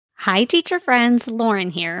Hi, teacher friends.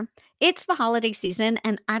 Lauren here. It's the holiday season,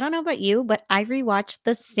 and I don't know about you, but I rewatch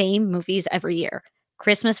the same movies every year.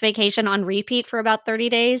 Christmas Vacation on repeat for about 30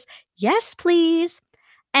 days? Yes, please.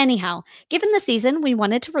 Anyhow, given the season, we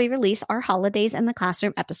wanted to re release our Holidays in the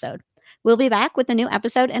Classroom episode. We'll be back with a new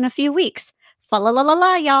episode in a few weeks. Fa la la la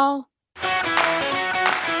la, y'all.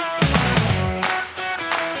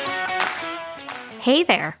 Hey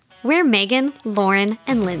there. We're Megan, Lauren,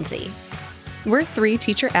 and Lindsay. We're three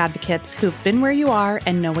teacher advocates who've been where you are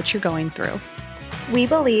and know what you're going through. We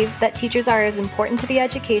believe that teachers are as important to the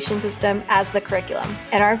education system as the curriculum,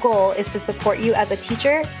 and our goal is to support you as a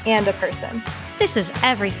teacher and a person. This is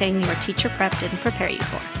everything your teacher prep didn't prepare you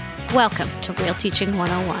for. Welcome to Real Teaching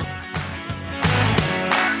 101.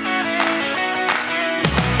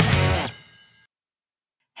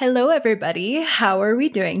 Hello, everybody. How are we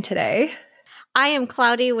doing today? I am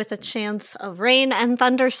cloudy with a chance of rain and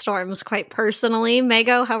thunderstorms, quite personally.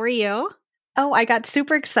 Mego, how are you? Oh, I got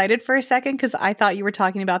super excited for a second because I thought you were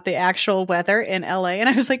talking about the actual weather in LA, and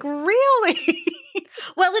I was like, really?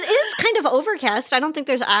 Well, it is kind of overcast. I don't think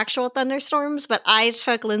there's actual thunderstorms, but I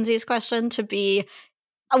took Lindsay's question to be,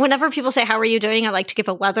 whenever people say, how are you doing? I like to give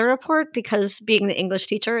a weather report because being the English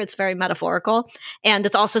teacher, it's very metaphorical. And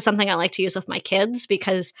it's also something I like to use with my kids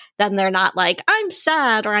because then they're not like, I'm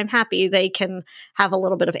sad or I'm happy. They can have a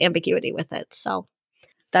little bit of ambiguity with it. So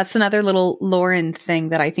that's another little Lauren thing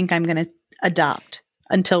that I think I'm going to adopt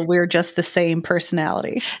until we're just the same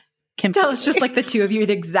personality. Tell us just like the two of you,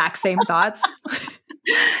 the exact same thoughts.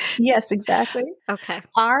 Yes, exactly. Okay.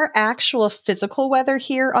 Our actual physical weather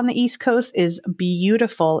here on the East Coast is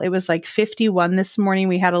beautiful. It was like 51 this morning.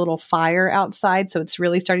 We had a little fire outside, so it's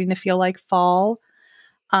really starting to feel like fall.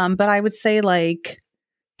 But I would say like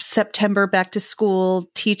September back to school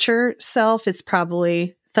teacher self, it's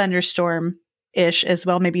probably thunderstorm-ish as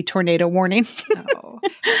well, maybe tornado warning. No.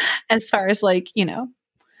 As far as like,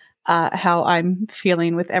 how I'm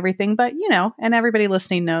feeling with everything. But, and everybody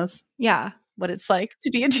listening knows. Yeah. What it's like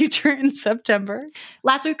to be a teacher in September.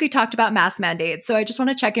 Last week we talked about mask mandates. So I just want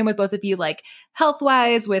to check in with both of you, like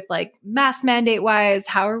health-wise, with like mask mandate-wise.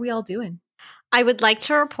 How are we all doing? I would like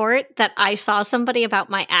to report that I saw somebody about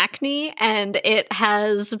my acne and it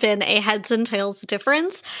has been a heads and tails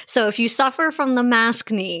difference. So if you suffer from the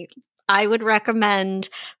maskne, I would recommend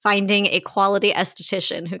finding a quality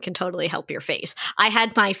esthetician who can totally help your face. I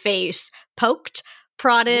had my face poked,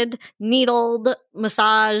 prodded, needled,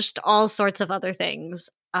 massaged, all sorts of other things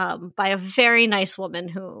by a very nice woman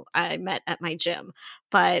who I met at my gym.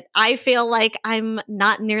 But I feel like I'm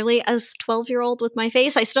not nearly as 12-year-old with my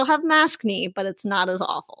face. I still have maskne, but it's not as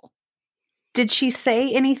awful. Did she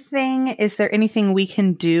say anything? Is there anything we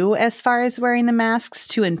can do as far as wearing the masks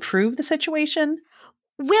to improve the situation?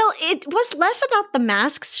 Well, it was less about the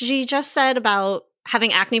masks. She just said about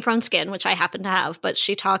having acne-prone skin, which I happen to have, but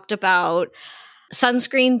she talked about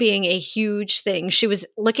sunscreen being a huge thing. She was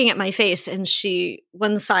looking at my face and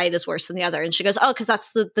one side is worse than the other. And she goes, oh, because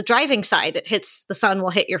that's the driving side. The sun will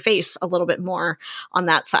hit your face a little bit more on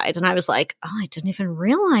that side. And I was like, oh, I didn't even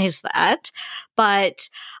realize that. But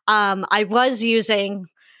I was using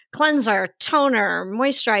cleanser, toner,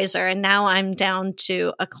 moisturizer, and now I'm down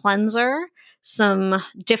to a cleanser, some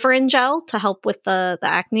Differin gel to help with the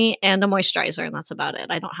acne, and a moisturizer, and that's about it.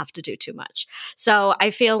 I don't have to do too much. So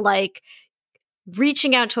I feel like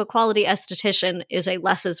reaching out to a quality esthetician is a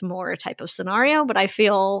less is more type of scenario, but I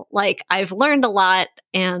feel like I've learned a lot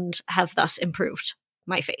and have thus improved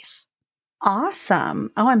my face.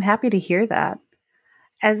 Awesome. Oh, I'm happy to hear that.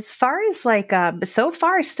 As far as like, so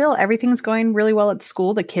far still everything's going really well at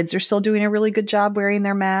school. The kids are still doing a really good job wearing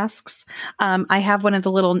their masks. I have one of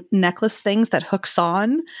the little necklace things that hooks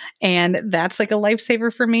on, and that's like a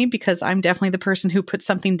lifesaver for me because I'm definitely the person who puts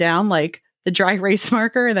something down like the dry erase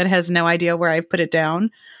marker that has no idea where I've put it down.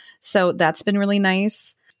 So that's been really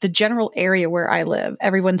nice. The general area where I live,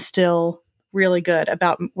 everyone's still really good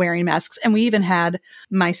about wearing masks. And we even had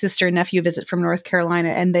my sister and nephew visit from North Carolina,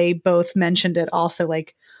 and they both mentioned it also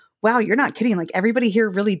like, wow, you're not kidding. Like everybody here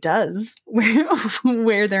really does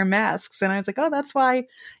wear their masks. And I was like, oh, that's why,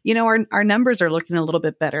 our numbers are looking a little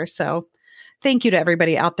bit better. So thank you to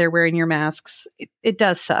everybody out there wearing your masks. It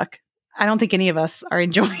does suck. I don't think any of us are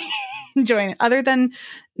enjoying it other than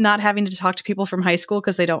not having to talk to people from high school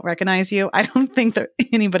because they don't recognize you. I don't think that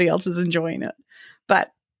anybody else is enjoying it,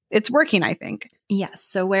 but it's working, I think. Yes.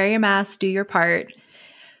 So wear your mask, do your part.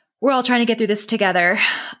 We're all trying to get through this together.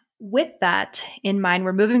 With that in mind,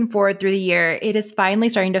 we're moving forward through the year. It is finally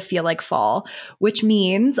starting to feel like fall, which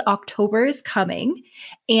means October is coming.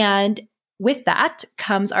 And with that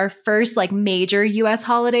comes our first like major US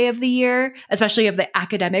holiday of the year, especially of the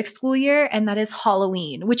academic school year, and that is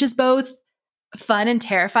Halloween, which is both fun and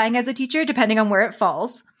terrifying as a teacher, depending on where it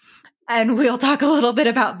falls. And we'll talk a little bit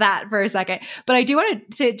about that for a second. But I do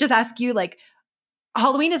want to just ask you, like,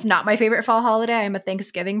 Halloween is not my favorite fall holiday. I'm a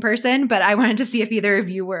Thanksgiving person, but I wanted to see if either of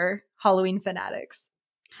you were Halloween fanatics.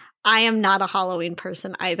 I am not a Halloween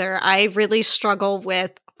person either. I really struggle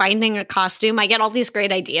with finding a costume. I get all these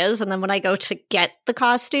great ideas, and then when I go to get the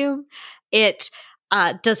costume, it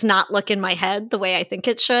does not look in my head the way I think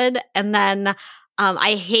it should. And then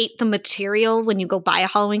I hate the material when you go buy a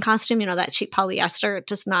Halloween costume. You know, that cheap polyester, it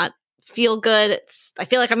does not feel good. I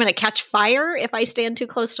feel like I'm going to catch fire if I stand too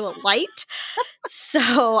close to a light.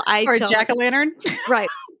 So I or don't. a jack-o'-lantern. Right.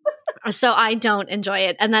 So I don't enjoy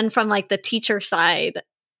it. And then from like the teacher side,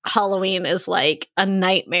 Halloween is like a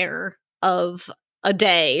nightmare of a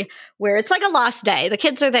day where it's like a lost day. The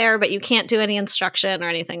kids are there, but you can't do any instruction or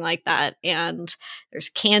anything like that. And there's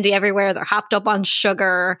candy everywhere. They're hopped up on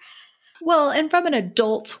sugar. Well, and from an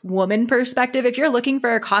adult woman perspective, if you're looking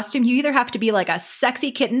for a costume, you either have to be like a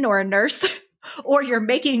sexy kitten or a nurse, or you're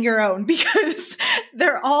making your own, because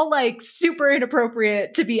they're all like super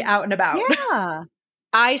inappropriate to be out and about. Yeah.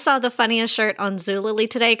 I saw the funniest shirt on Zulily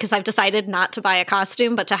today because I've decided not to buy a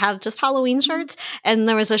costume, but to have just Halloween shirts. And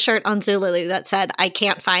there was a shirt on Zulily that said, "I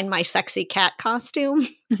can't find my sexy cat costume."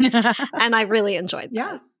 And I really enjoyed that.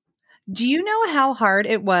 Yeah. Do you know how hard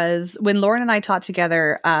it was when Lauren and I taught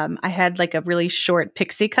together? I had like a really short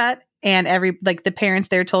pixie cut, and the parents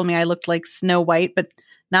there told me I looked like Snow White, but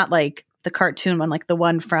not like the cartoon one, like the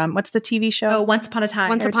one from, what's the TV show? Oh, Once Upon a Time.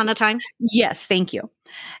 Once Upon a Time. Yes, thank you.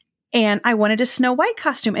 And I wanted a Snow White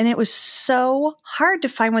costume, and it was so hard to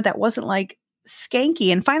find one that wasn't like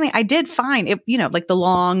skanky. And finally I did find it, like the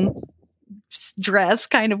long dress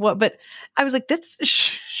kind of but I was like, this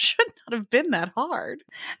should not have been that hard.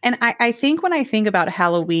 And I think when I think about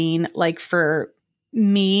Halloween, like for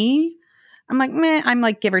me, I'm like, meh, I'm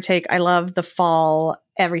like, give or take. I love the fall,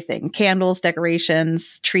 everything, candles,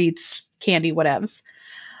 decorations, treats, candy, whatevs.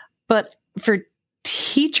 But for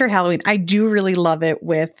teacher Halloween, I do really love it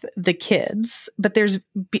with the kids, but there's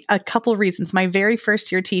a couple reasons. My very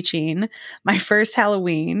first year teaching, my first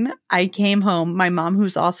Halloween, I came home. My mom,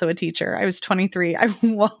 who's also a teacher, I was 23. I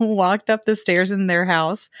walked up the stairs in their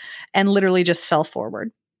house and literally just fell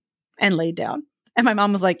forward and laid down. And my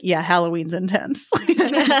mom was like, yeah, Halloween's intense.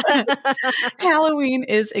 Halloween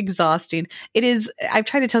is exhausting. It is. I've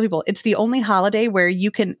tried to tell people it's the only holiday where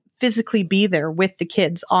you can physically be there with the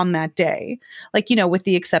kids on that day. Like, with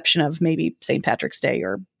the exception of maybe St. Patrick's Day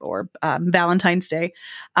or Valentine's Day.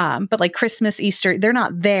 But like Christmas, Easter, they're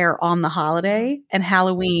not there on the holiday, and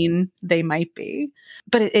Halloween, they might be.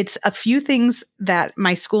 But it's a few things that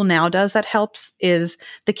my school now does that helps is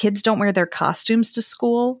the kids don't wear their costumes to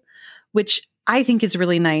school, which I think is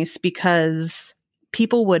really nice because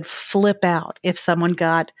people would flip out if someone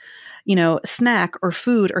got, snack or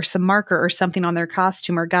food or some marker or something on their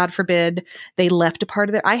costume, or God forbid they left a part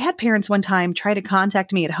of I had parents one time try to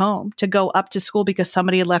contact me at home to go up to school because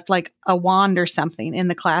somebody had left like a wand or something in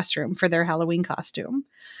the classroom for their Halloween costume.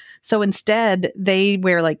 So instead they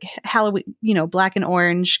wear like Halloween, black and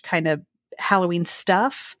orange kind of Halloween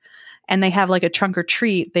stuff. And they have like a trunk or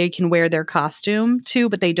treat they can wear their costume to,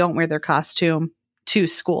 but they don't wear their costume to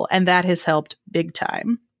school. And that has helped big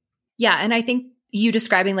time. Yeah. And I think you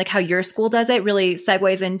describing like how your school does it really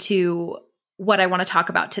segues into what I want to talk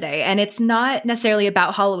about today. And it's not necessarily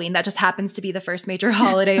about Halloween. That just happens to be the first major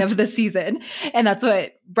holiday of the season. And that's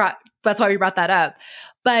why we brought that up.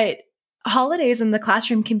 But holidays in the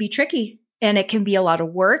classroom can be tricky, and it can be a lot of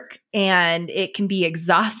work, and it can be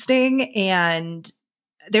exhausting, and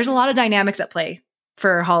there's a lot of dynamics at play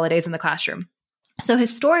for holidays in the classroom. So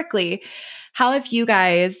historically, how have you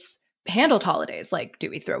guys handled holidays? Like, do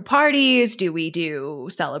we throw parties? Do we do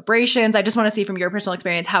celebrations? I just want to see from your personal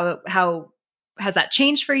experience, how has that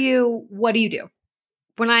changed for you? What do you do?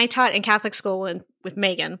 When I taught in Catholic school with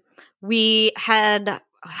Megan, we had,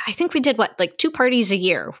 I think we did like 2 parties a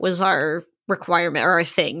year was our requirement or our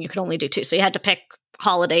thing. You could only do 2. So you had to pick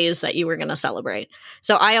holidays that you were going to celebrate.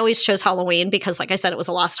 So I always chose Halloween because, like I said, it was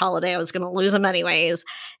a lost holiday. I was going to lose them anyways.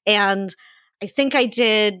 And I think I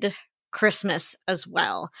did Christmas as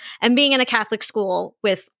well. And being in a Catholic school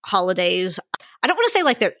with holidays, I don't want to say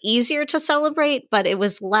like they're easier to celebrate, but it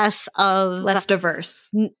was less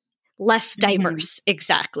diverse. Less diverse,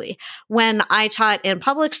 exactly. When I taught in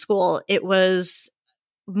public school, it was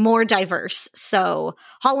more diverse. So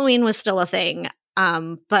Halloween was still a thing,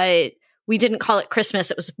 but we didn't call it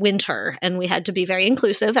Christmas, it was winter, and we had to be very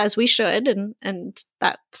inclusive, as we should, and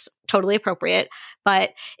that's totally appropriate.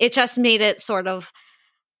 But it just made it sort of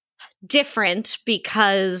different,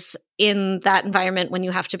 because in that environment, when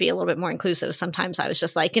you have to be a little bit more inclusive, sometimes I was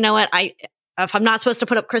just like, you know what, if I'm not supposed to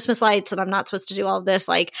put up Christmas lights and I'm not supposed to do all of this,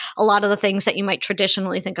 like a lot of the things that you might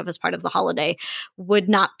traditionally think of as part of the holiday would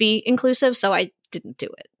not be inclusive. So I didn't do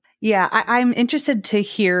it. Yeah, I'm interested to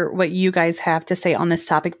hear what you guys have to say on this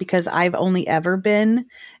topic, because I've only ever been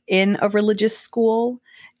in a religious school.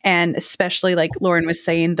 And especially like Lauren was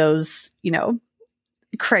saying, those,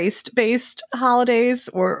 Christ-based holidays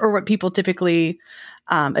or what people typically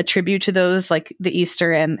attribute to those, like the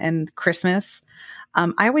Easter and Christmas.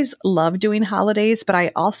 I always love doing holidays, but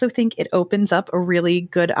I also think it opens up a really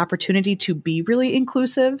good opportunity to be really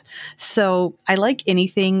inclusive. So I like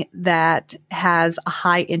anything that has a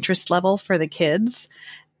high interest level for the kids,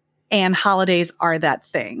 and holidays are that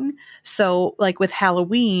thing. So like with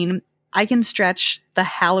Halloween, I can stretch the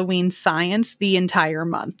Halloween science the entire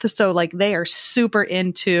month. So like they are super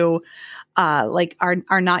into like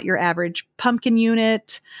our not your average pumpkin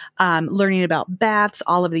unit, learning about bats,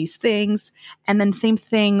 all of these things. And then same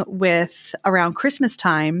thing with around Christmas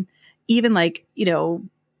time, even like,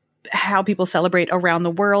 how people celebrate around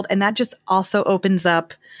the world. And that just also opens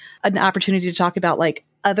up an opportunity to talk about like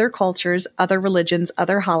other cultures, other religions,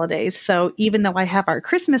 other holidays. So even though I have our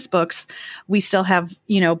Christmas books, we still have,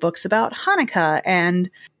 books about Hanukkah. And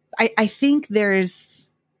I think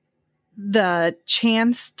there's the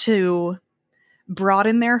chance to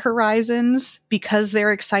broaden their horizons because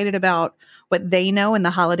they're excited about what they know and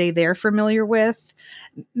the holiday they're familiar with.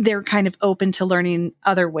 They're kind of open to learning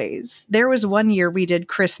other ways. There was one year we did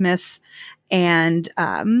Christmas, and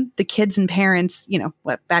the kids and parents,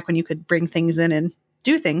 back when you could bring things in and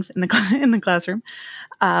do things in the classroom,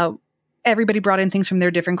 everybody brought in things from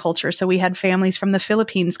their different cultures. So we had families from the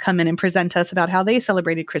Philippines come in and present us about how they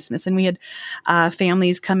celebrated Christmas. And we had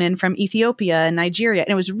families come in from Ethiopia and Nigeria.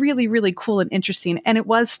 And it was really, really cool and interesting. And it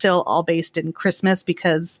was still all based in Christmas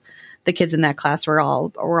because the kids in that class were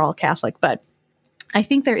all Catholic. But I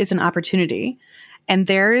think there is an opportunity. And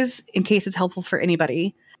there is, in case it's helpful for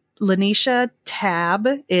anybody, Lanisha Tab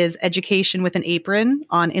is Education with an Apron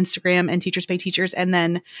on Instagram and Teachers Pay Teachers. And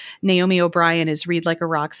then Naomi O'Brien is Read Like a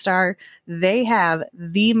Rock Star. They have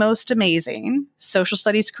the most amazing social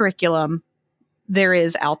studies curriculum there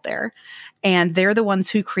is out there. And they're the ones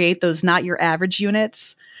who create those not your average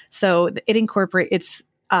units. So it incorporates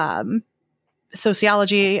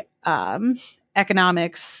sociology,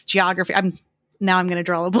 economics, geography. I'm going to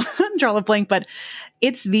draw a blank, but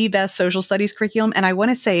it's the best social studies curriculum. And I want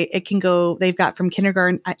to say it can go, they've got from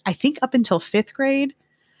kindergarten, I think up until 5th grade,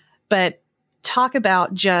 but talk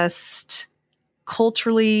about just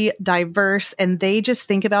culturally diverse. And they just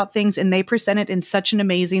think about things and they present it in such an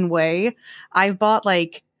amazing way. I've bought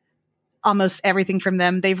like almost everything from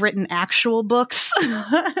them. They've written actual books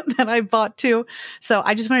that I bought too. So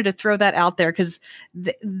I just wanted to throw that out there because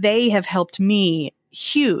they have helped me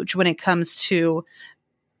huge when it comes to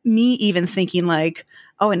me even thinking like,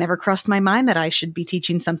 oh, it never crossed my mind that I should be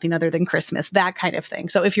teaching something other than Christmas, that kind of thing.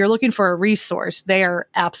 So if you're looking for a resource, they are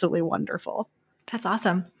absolutely wonderful. That's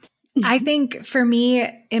awesome. I think for me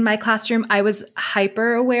in my classroom, I was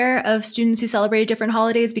hyper aware of students who celebrated different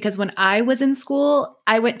holidays because when I was in school,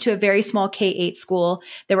 I went to a very small K-8 school.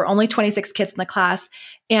 There were only 26 kids in the class.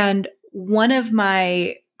 And one of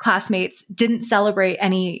my classmates didn't celebrate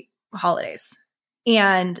any holidays.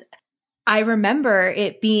 And I remember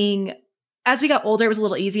it being, as we got older, it was a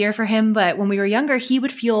little easier for him. But when we were younger, he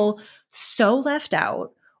would feel so left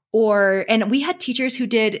out. And we had teachers who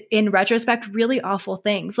did, in retrospect, really awful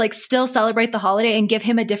things, like still celebrate the holiday and give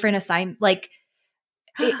him a different assignment, like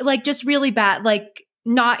just really bad, like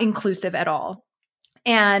not inclusive at all.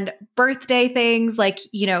 And birthday things, like,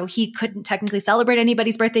 he couldn't technically celebrate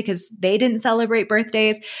anybody's birthday because they didn't celebrate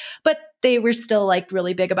birthdays, but they were still like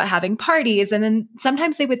really big about having parties. And then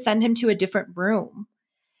sometimes they would send him to a different room.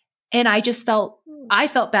 And I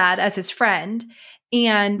felt bad as his friend.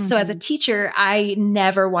 And so as a teacher, I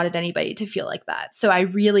never wanted anybody to feel like that. So I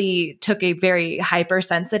really took a very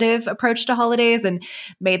hypersensitive approach to holidays and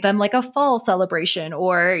made them like a fall celebration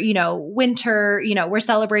or, winter, we're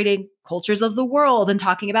celebrating cultures of the world and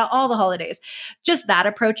talking about all the holidays. Just that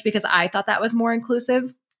approach because I thought that was more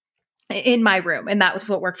inclusive in my room. And that was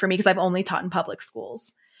what worked for me because I've only taught in public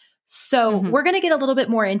schools. So we're going to get a little bit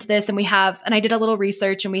more into this and I did a little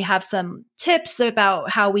research and we have some tips about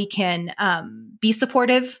how we can be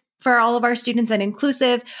supportive for all of our students and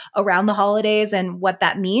inclusive around the holidays and what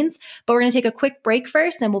that means. But we're going to take a quick break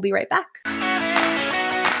first and we'll be right back.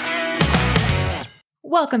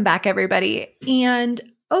 Welcome back, everybody. And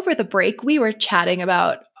over the break, we were chatting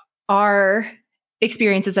about our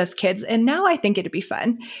experiences as kids. And now I think it'd be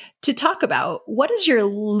fun to talk about what is your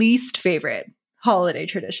least favorite holiday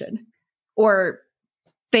tradition or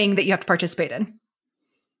thing that you have to participate in?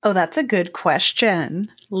 Oh, that's a good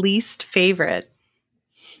question. Least favorite.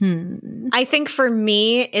 I think for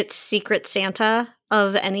me, it's Secret Santa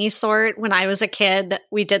of any sort. When I was a kid,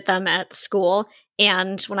 we did them at school.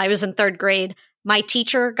 And when I was in third grade, my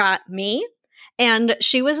teacher got me, and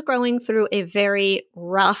she was going through a very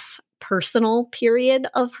rough personal period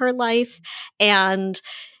of her life and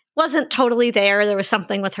wasn't totally there. There was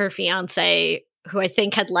something with her fiance who I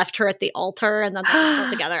think had left her at the altar, and then they were still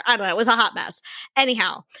together. I don't know. It was a hot mess.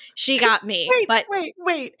 Anyhow, she got me.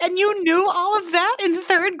 Wait. And you knew all of that in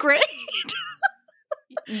third grade?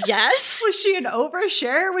 Yes. Was she an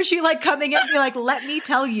overshare? Was she like coming in and be like, let me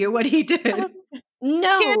tell you what he did?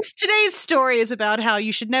 No. Kids, today's story is about how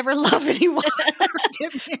you should never love anyone or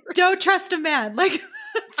get married. Don't trust a man. Like,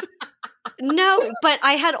 no, but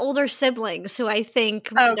I had older siblings who I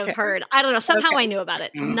think might have heard. I don't know. Somehow I knew about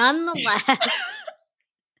it. Nonetheless.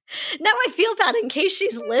 Now I feel bad in case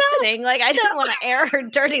she's listening. Like, I didn't want to air her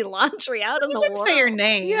dirty laundry out in the world. Say her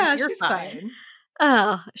name. Yeah, you're she's fine.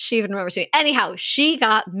 Oh, she even remembers me. Anyhow, she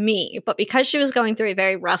got me, but because she was going through a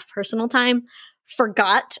very rough personal time,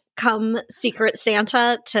 forgot come Secret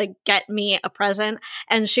Santa to get me a present.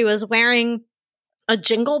 And she was wearing a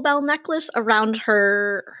Jingle Bell necklace around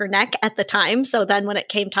her neck at the time. So then when it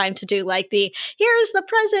came time to do like the, here's the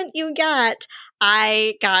present you got,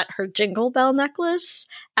 I got her Jingle Bell necklace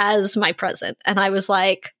as my present. And I was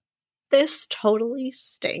like, this totally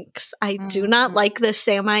stinks. I do not like this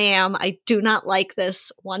Sam I Am. I do not like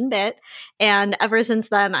this one bit. And ever since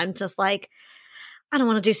then, I'm just like, I don't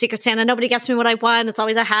want to do Secret Santa. Nobody gets me what I want. It's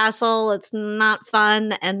always a hassle. It's not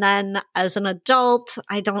fun. And then as an adult,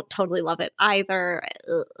 I don't totally love it either.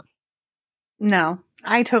 Ugh. No,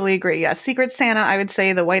 I totally agree. Yeah, Secret Santa, I would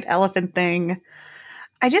say the white elephant thing.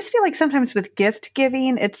 I just feel like sometimes with gift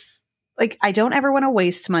giving, it's like, I don't ever want to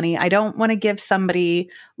waste money. I don't want to give somebody,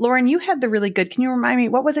 Lauren, you had the really good, can you remind me,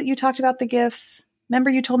 what was it you talked about the gifts? Remember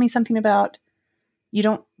you told me something about,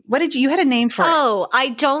 you had a name for it. Oh, I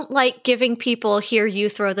don't like giving people here, you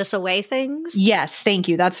throw this away things. Yes, thank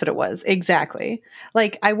you. That's what it was. Exactly.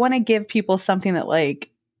 Like, I want to give people something that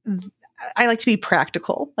like, I like to be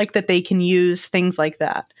practical, like that they can use things like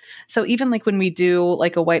that. So even like when we do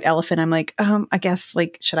like a white elephant, I'm like, I guess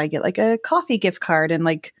like, should I get like a coffee gift card and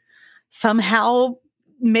like somehow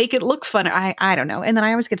make it look fun? I don't know. And then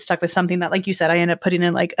I always get stuck with something that, like you said, I end up putting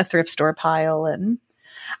in like a thrift store pile. And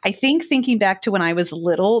I think thinking back to when I was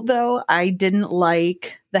little, though, I didn't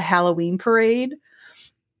like the Halloween parade.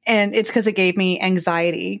 And it's because it gave me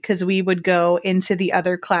anxiety because we would go into the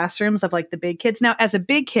other classrooms of like the big kids. Now, as a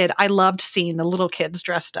big kid, I loved seeing the little kids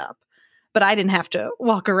dressed up, but I didn't have to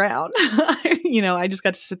walk around. I just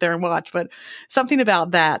got to sit there and watch. But something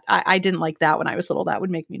about that, I didn't like that when I was little. That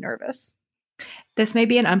would make me nervous. This may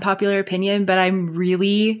be an unpopular opinion, but I'm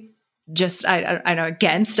really just, I know,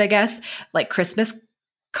 against, I guess, like Christmas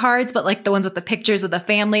cards, but like the ones with the pictures of the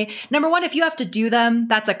family. Number one, if you have to do them,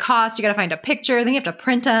 that's a cost. You got to find a picture, then you have to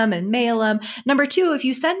print them and mail them. Number two, if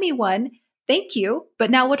you send me one, thank you. But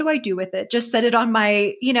now what do I do with it? Just set it on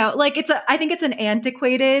my, like I think it's an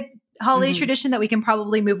antiquated holiday tradition that we can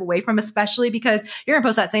probably move away from, especially because you're going to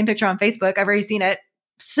post that same picture on Facebook. I've already seen it.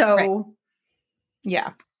 So right.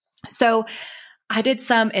 Yeah. So I did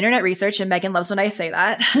some internet research, and Megan loves when I say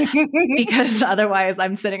that because otherwise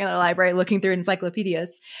I'm sitting in the library looking through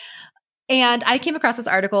encyclopedias. And I came across this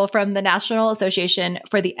article from the National Association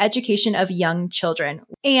for the Education of Young Children.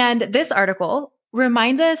 And this article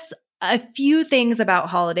reminds us a few things about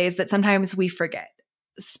holidays that sometimes we forget.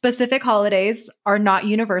 Specific holidays are not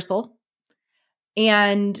universal,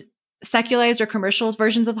 and secularized or commercial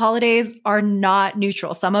versions of holidays are not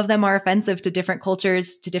neutral. Some of them are offensive to different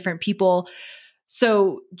cultures, to different people.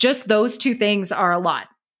 So just those two things are a lot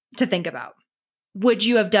to think about. Would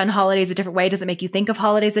you have done holidays a different way? Does it make you think of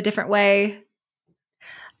holidays a different way?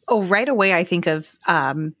 Oh, right away, I think of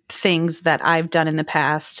things that I've done in the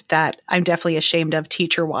past that I'm definitely ashamed of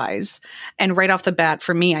teacher-wise. And right off the bat,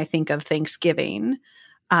 for me, I think of Thanksgiving.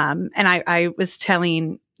 And I was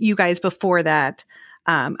telling you guys before that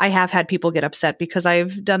I have had people get upset because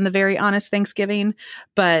I've done the very honest Thanksgiving.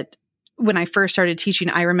 But when I first started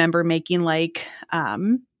teaching, I remember making like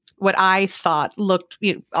what I thought looked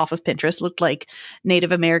off of Pinterest, looked like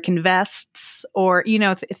Native American vests or,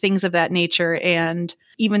 things of that nature. And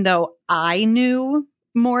even though I knew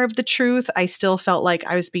more of the truth, I still felt like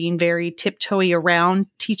I was being very tiptoey around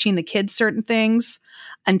teaching the kids certain things.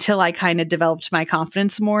 until I kind of developed my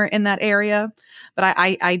confidence more in that area. But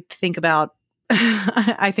I think about,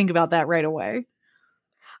 I think about that right away.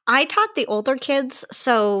 I taught the older kids,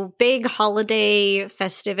 so big holiday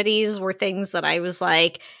festivities were things that I was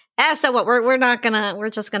like, so what, we're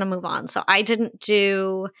just gonna move on. So I didn't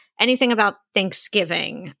do anything about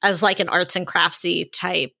Thanksgiving as like an arts and craftsy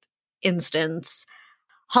type instance.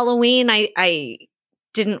 Halloween, I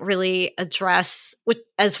didn't really address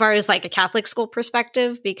as far as like a Catholic school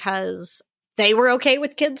perspective, because they were okay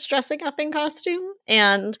with kids dressing up in costume,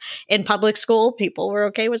 and in public school, people were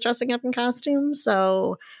okay with dressing up in costume.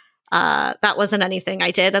 So that wasn't anything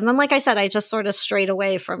I did. And then, like I said, I just sort of strayed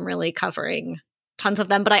away from really covering tons of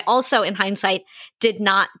them. But I also, in hindsight, did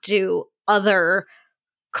not do other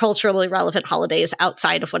culturally relevant holidays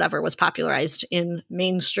outside of whatever was popularized in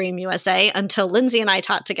mainstream USA until Lindsay and I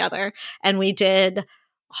taught together, and we did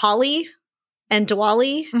Holi and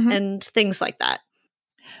Diwali and things like that.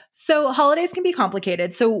 So holidays can be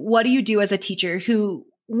complicated. So what do you do as a teacher who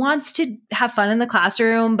wants to have fun in the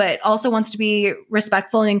classroom, but also wants to be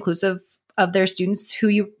respectful and inclusive of their students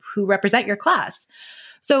who represent your class?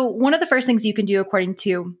 So one of the first things you can do, according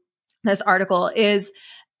to this article, is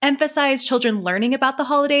emphasize children learning about the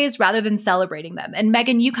holidays rather than celebrating them. And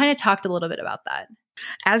Megan, you kind of talked a little bit about that.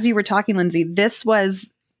 As you were talking, Lindsay, this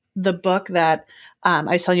was the book that I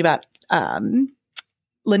was telling you about,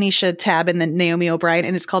 Lanisha Tabb and then Naomi O'Brien,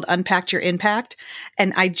 and it's called Unpacked Your Impact.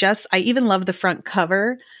 And I even love the front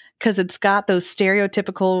cover because it's got those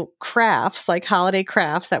stereotypical crafts, like holiday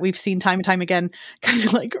crafts that we've seen time and time again, kind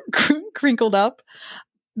of like crinkled up.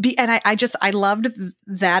 And I loved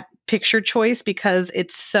that picture choice because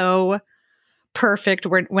it's so perfect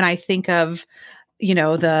when I think of,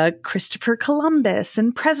 the Christopher Columbus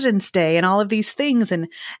and President's Day and all of these things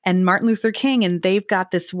and Martin Luther King. And they've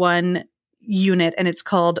got this one unit and it's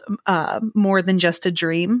called More Than Just a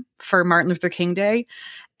Dream for Martin Luther King Day.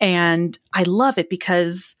 And I love it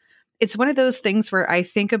because it's one of those things where I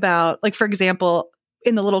think about, like, for example,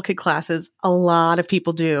 in the little kid classes, a lot of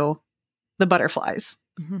people do the butterflies.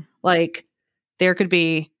 Mm-hmm. Like there could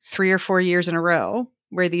be 3 or 4 years in a row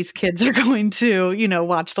where these kids are going to,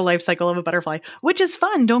 watch the life cycle of a butterfly, which is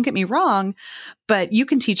fun. Don't get me wrong, but you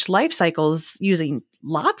can teach life cycles using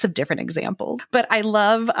lots of different examples. But I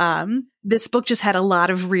love, this book just had a lot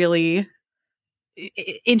of really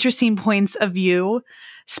interesting points of view,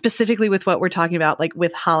 specifically with what we're talking about, like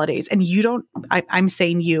with holidays. And I'm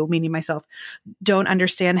saying you, meaning myself, don't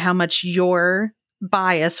understand how much your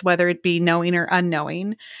bias, whether it be knowing or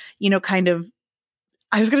unknowing, kind of,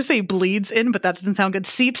 I was going to say bleeds in, but that doesn't sound good,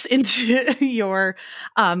 seeps into your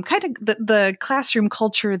kind of the classroom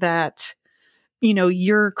culture that,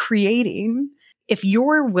 you're creating. If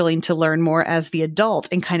you're willing to learn more as the adult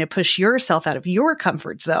and kind of push yourself out of your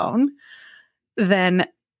comfort zone, then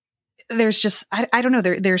there's just, I don't know,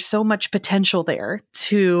 there's so much potential there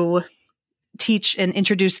to teach and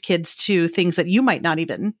introduce kids to things that you might not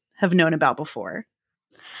even have known about before.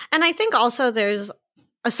 And I think also there's,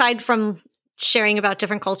 aside from sharing about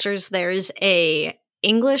different cultures, there's a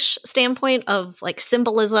English standpoint of like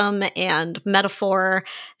symbolism and metaphor,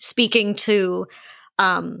 speaking to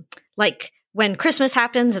like when Christmas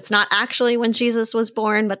happens, it's not actually when Jesus was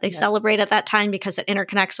born, but they celebrate at that time because it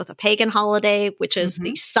interconnects with a pagan holiday, which is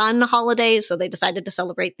the sun holiday. So they decided to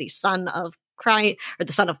celebrate the son of Christ, or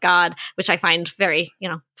the son of God, which I find very,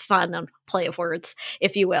 fun and play of words,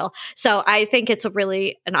 if you will. So I think it's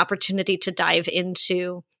really an opportunity to dive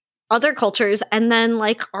into other cultures and then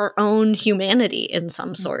like our own humanity in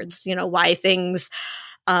some sorts, why things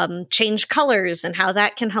change colors and how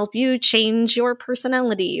that can help you change your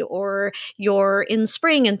personality, or you're in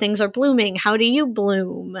spring and things are blooming. How do you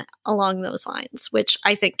bloom along those lines, which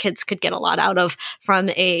I think kids could get a lot out of from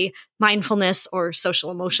a mindfulness or social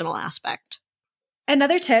emotional aspect.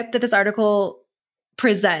 Another tip that this article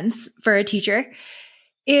presents for a teacher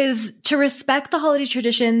is to respect the holiday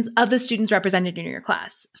traditions of the students represented in your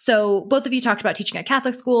class. So both of you talked about teaching at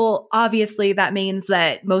Catholic school. Obviously, that means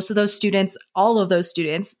that most of those students, all of those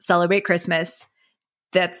students, celebrate Christmas.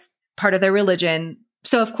 That's part of their religion.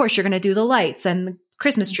 So of course, you're going to do the lights and the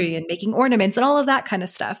Christmas tree and making ornaments and all of that kind of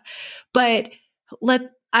stuff. But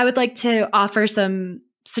I would like to offer some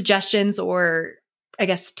suggestions, or I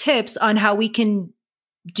guess tips, on how we can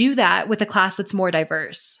do that with a class that's more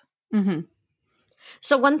diverse. Mm-hmm.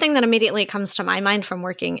 So one thing that immediately comes to my mind from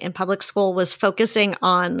working in public school was focusing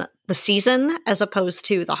on the season as opposed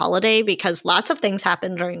to the holiday, because lots of things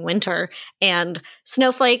happen during winter, and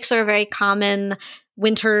snowflakes are a very common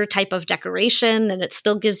winter type of decoration, and it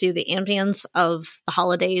still gives you the ambience of the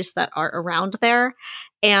holidays that are around there.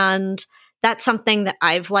 And that's something that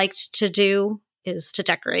I've liked to do is to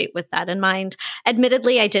decorate with that in mind.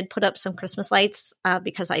 Admittedly, I did put up some Christmas lights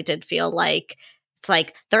because I did feel like it's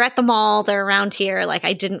like they're at the mall, they're around here. Like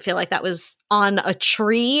I didn't feel like that was on a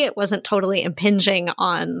tree. It wasn't totally impinging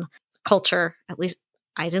on culture. At least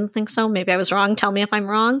I didn't think so. Maybe I was wrong. Tell me if I'm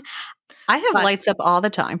wrong. I have lights up all the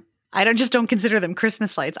time. I don't consider them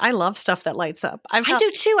Christmas lights. I love stuff that lights up. I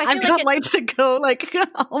do too. I've got lights that go like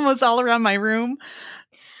almost all around my room.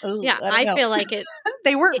 Ooh, yeah, I feel like it.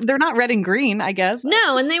 They're not red and green, I guess.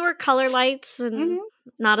 No, and they were color lights and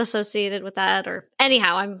not associated with that. Or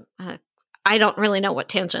anyhow, I don't really know what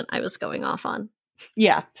tangent I was going off on.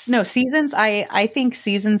 Yeah, no, seasons. I think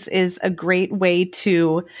seasons is a great way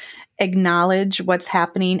to acknowledge what's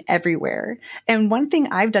happening everywhere. And one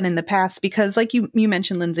thing I've done in the past, because like you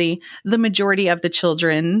mentioned, Lindsay, the majority of the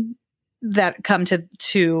children that come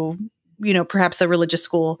to perhaps a religious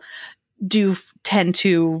school do tend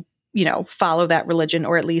to, follow that religion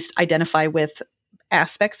or at least identify with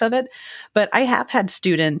aspects of it. But I have had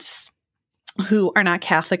students who are not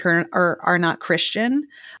Catholic or are not Christian,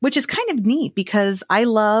 which is kind of neat because I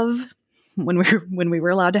love when we were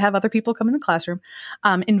allowed to have other people come in the classroom,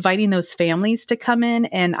 inviting those families to come in.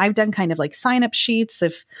 And I've done kind of like sign up sheets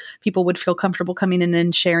if people would feel comfortable coming in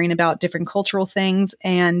and sharing about different cultural things.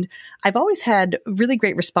 And I've always had really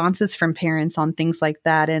great responses from parents on things like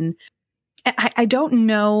that. And I don't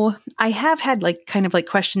know. I have had like kind of like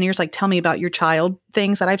questionnaires, like tell me about your child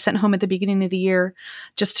things that I've sent home at the beginning of the year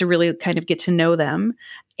just to really kind of get to know them.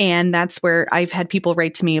 And that's where I've had people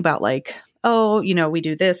write to me about like, oh, we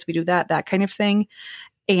do this, we do that, that kind of thing.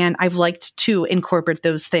 And I've liked to incorporate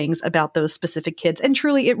those things about those specific kids. And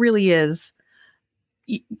truly, it really is,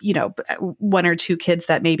 one or two kids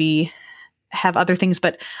that maybe have other things,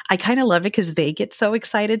 but I kind of love it because they get so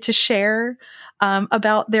excited to share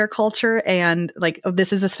about their culture and like, oh,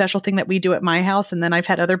 this is a special thing that we do at my house. And then I've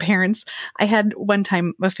had other parents. I had one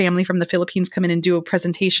time a family from the Philippines come in and do a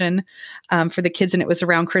presentation for the kids, and it was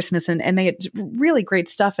around Christmas, and they had really great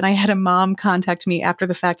stuff. And I had a mom contact me after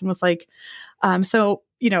the fact and was like, so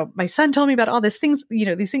my son told me about all these things,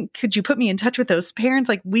 these things, could you put me in touch with those parents?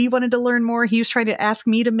 Like we wanted to learn more. He was trying to ask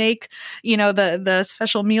me to make, the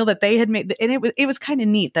special meal that they had made. And it was kind of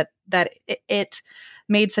neat that it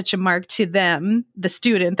made such a mark to them, the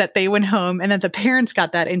student, that they went home and that the parents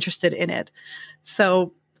got that interested in it.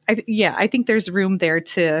 So I think there's room there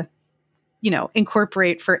to,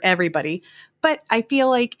 incorporate for everybody, but I feel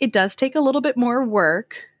like it does take a little bit more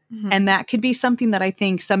work. Mm-hmm. And that could be something that I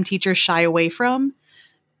think some teachers shy away from.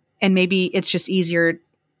 And maybe it's just easier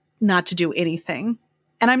not to do anything.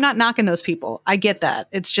 And I'm not knocking those people. I get that.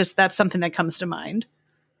 It's just that's something that comes to mind.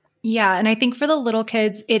 Yeah. And I think for the little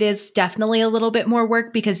kids, it is definitely a little bit more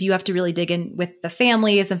work because you have to really dig in with the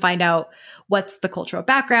families and find out what's the cultural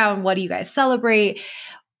background. What do you guys celebrate?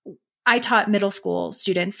 I taught middle school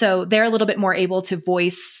students, so they're a little bit more able to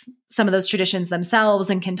voice some of those traditions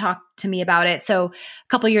themselves and can talk to me about it. So a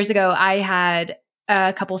couple of years ago, I had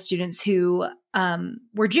a couple students who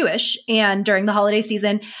were Jewish. And during the holiday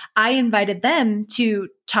season, I invited them to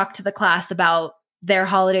talk to the class about their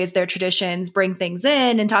holidays, their traditions, bring things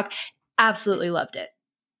in and talk. Absolutely loved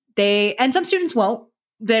it. And some students won't.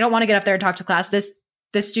 They don't want to get up there and talk to class. This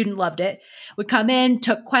student loved it. Would come in,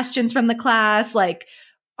 took questions from the class. Like,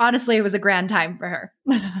 honestly, it was a grand time for her.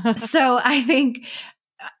 So I think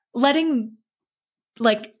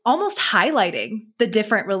almost highlighting the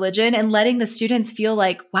different religion and letting the students feel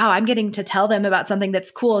like, wow, I'm getting to tell them about something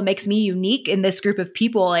that's cool and makes me unique in this group of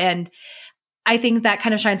people. And I think that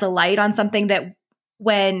kind of shines a light on something that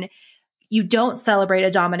when you don't celebrate a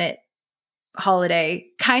dominant holiday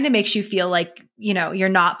kind of makes you feel like, you're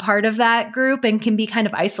not part of that group and can be kind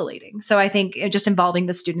of isolating. So I think just involving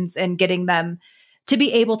the students and getting them to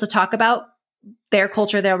be able to talk about their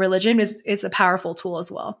culture, their religion is a powerful tool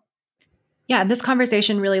as well. Yeah, and this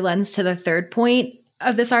conversation really lends to the third point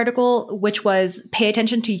of this article, which was pay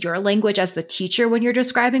attention to your language as the teacher when you're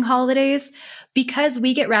describing holidays, because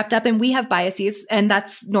we get wrapped up and we have biases, and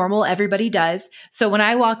that's normal. Everybody does. So when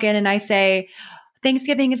I walk in and I say,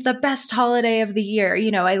 Thanksgiving is the best holiday of the year,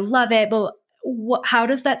 I love it, but how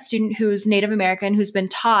does that student who's Native American, who's been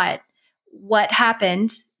taught what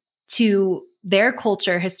happened to their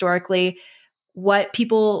culture historically, how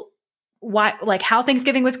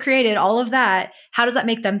Thanksgiving was created, all of that, how does that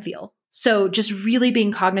make them feel? So just really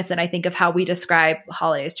being cognizant, I think, of how we describe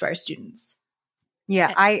holidays to our students.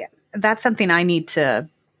 Yeah, that's something I need to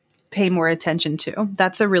pay more attention to.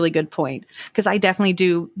 That's a really good point. Because I definitely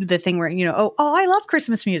do the thing where, I love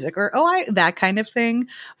Christmas music, or, that kind of thing,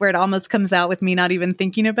 where it almost comes out with me not even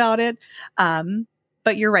thinking about it.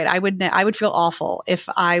 But you're right. I would feel awful if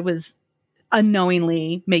I was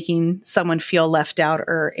unknowingly making someone feel left out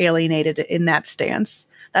or alienated in that stance.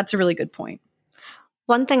 That's a really good point.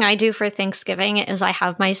 One thing I do for Thanksgiving is I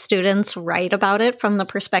have my students write about it from the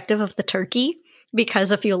perspective of the turkey.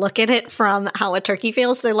 Because if you look at it from how a turkey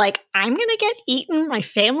feels, they're like, I'm going to get eaten. My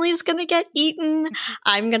family's going to get eaten.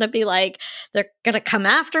 I'm going to be like, they're going to come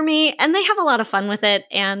after me. And they have a lot of fun with it.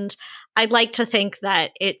 And I'd like to think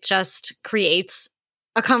that it just creates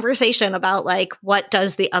a conversation about like, what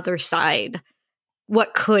does the other side,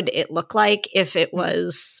 what could it look like if it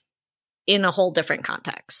was in a whole different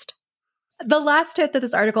context? The last tip that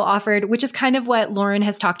this article offered, which is kind of what Lauren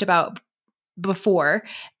has talked about before,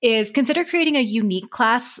 is consider creating a unique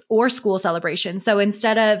class or school celebration. So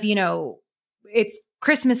instead of, it's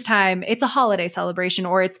Christmas time, it's a holiday celebration,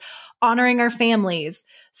 or it's honoring our families,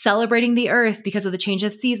 celebrating the earth because of the change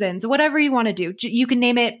of seasons, whatever you want to do. You can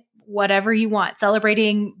name it whatever you want,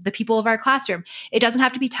 celebrating the people of our classroom. It doesn't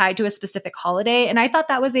have to be tied to a specific holiday. And I thought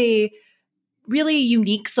that was a really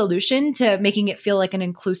unique solution to making it feel like an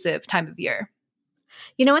inclusive time of year.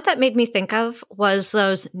 You know what that made me think of was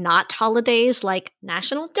those not holidays like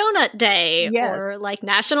National Donut Day or like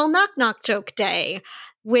National Knock Knock Joke Day,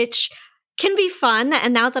 which can be fun.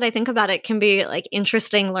 And now that I think about it, can be like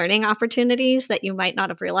interesting learning opportunities that you might not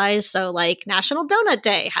have realized. So like National Donut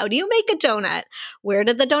Day, how do you make a donut? Where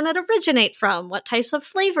did the donut originate from? What types of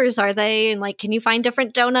flavors are they? And like, can you find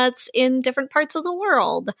different donuts in different parts of the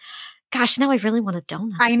world? Gosh, now I really want a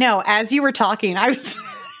donut. I know. As you were talking, I was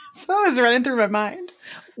running through my mind.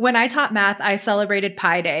 When I taught math, I celebrated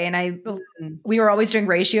Pi Day, and we were always doing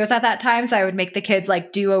ratios at that time. So I would make the kids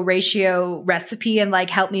like do a ratio recipe and like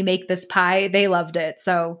help me make this pie. They loved it.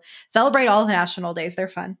 So celebrate all the national days. They're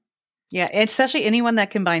fun. Yeah, especially anyone that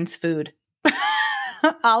combines food.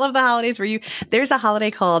 All of the holidays there's a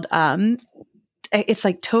holiday called it's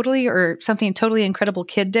like Totally Incredible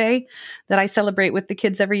Kid Day that I celebrate with the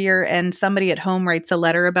kids every year. And somebody at home writes a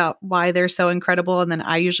letter about why they're so incredible. And then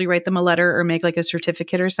I usually write them a letter or make like a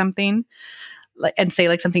certificate or something and say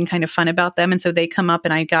like something kind of fun about them. And so they come up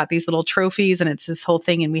and I got these little trophies and it's this whole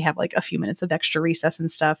thing. And we have like a few minutes of extra recess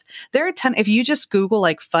and stuff. There are a ton. If you just Google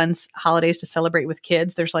like fun holidays to celebrate with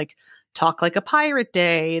kids, there's like Talk Like a Pirate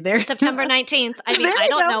Day. There's September 19th. I mean, I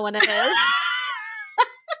don't know when it is.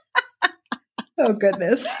 Oh,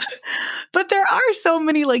 goodness. But there are so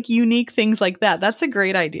many like unique things like that. That's a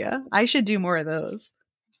great idea. I should do more of those.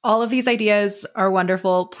 All of these ideas are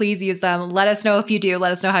wonderful. Please use them. Let us know if you do.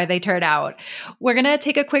 Let us know how they turn out. We're going to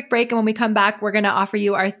take a quick break. And when we come back, we're going to offer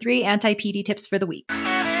you our 3 anti-PD tips for the week.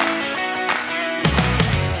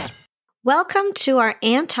 Welcome to our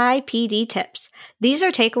anti-PD tips. These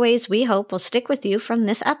are takeaways we hope will stick with you from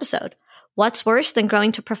this episode. What's worse than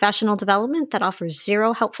growing to professional development that offers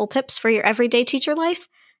 0 helpful tips for your everyday teacher life?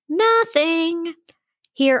 Nothing.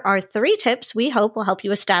 Here are 3 tips we hope will help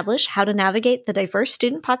you establish how to navigate the diverse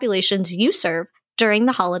student populations you serve during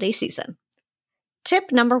the holiday season.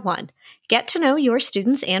 Tip number 1, get to know your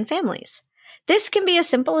students and families. This can be as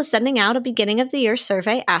simple as sending out a beginning of the year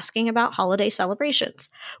survey asking about holiday celebrations.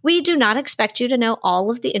 We do not expect you to know all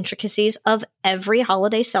of the intricacies of every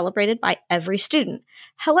holiday celebrated by every student.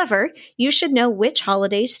 However, you should know which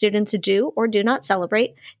holidays students do or do not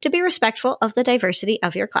celebrate to be respectful of the diversity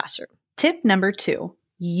of your classroom. Tip number 2,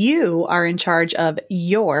 you are in charge of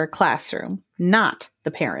your classroom, not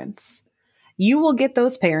the parents. You will get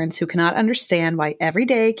those parents who cannot understand why every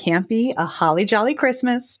day can't be a holly jolly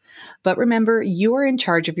Christmas. But remember, you are in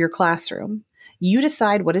charge of your classroom. You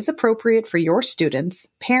decide what is appropriate for your students,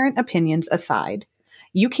 parent opinions aside.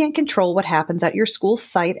 You can't control what happens at your school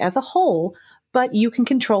site as a whole, but you can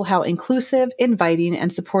control how inclusive, inviting,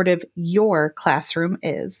 and supportive your classroom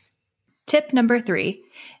is. Tip number 3,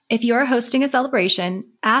 if you're hosting a celebration,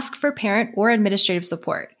 ask for parent or administrative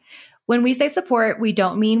support. When we say support, we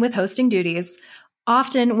don't mean with hosting duties.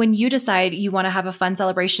 Often when you decide you want to have a fun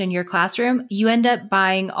celebration in your classroom, you end up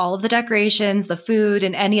buying all of the decorations, the food,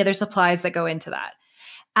 and any other supplies that go into that.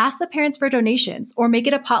 Ask the parents for donations or make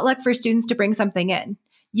it a potluck for students to bring something in.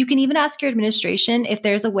 You can even ask your administration if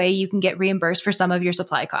there's a way you can get reimbursed for some of your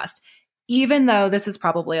supply costs, even though this is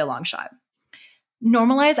probably a long shot.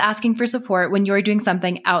 Normalize asking for support when you're doing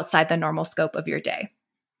something outside the normal scope of your day.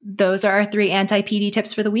 Those are our 3 anti-PD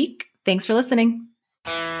tips for the week. Thanks for listening.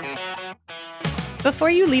 Before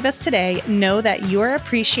you leave us today, know that you are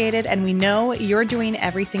appreciated and we know you're doing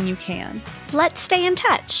everything you can. Let's stay in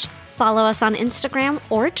touch. Follow us on Instagram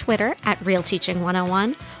or Twitter at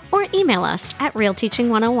RealTeaching101 or email us at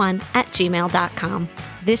realteaching101@gmail.com.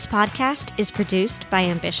 This podcast is produced by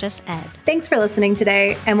Ambitious Ed. Thanks for listening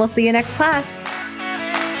today, and we'll see you next class.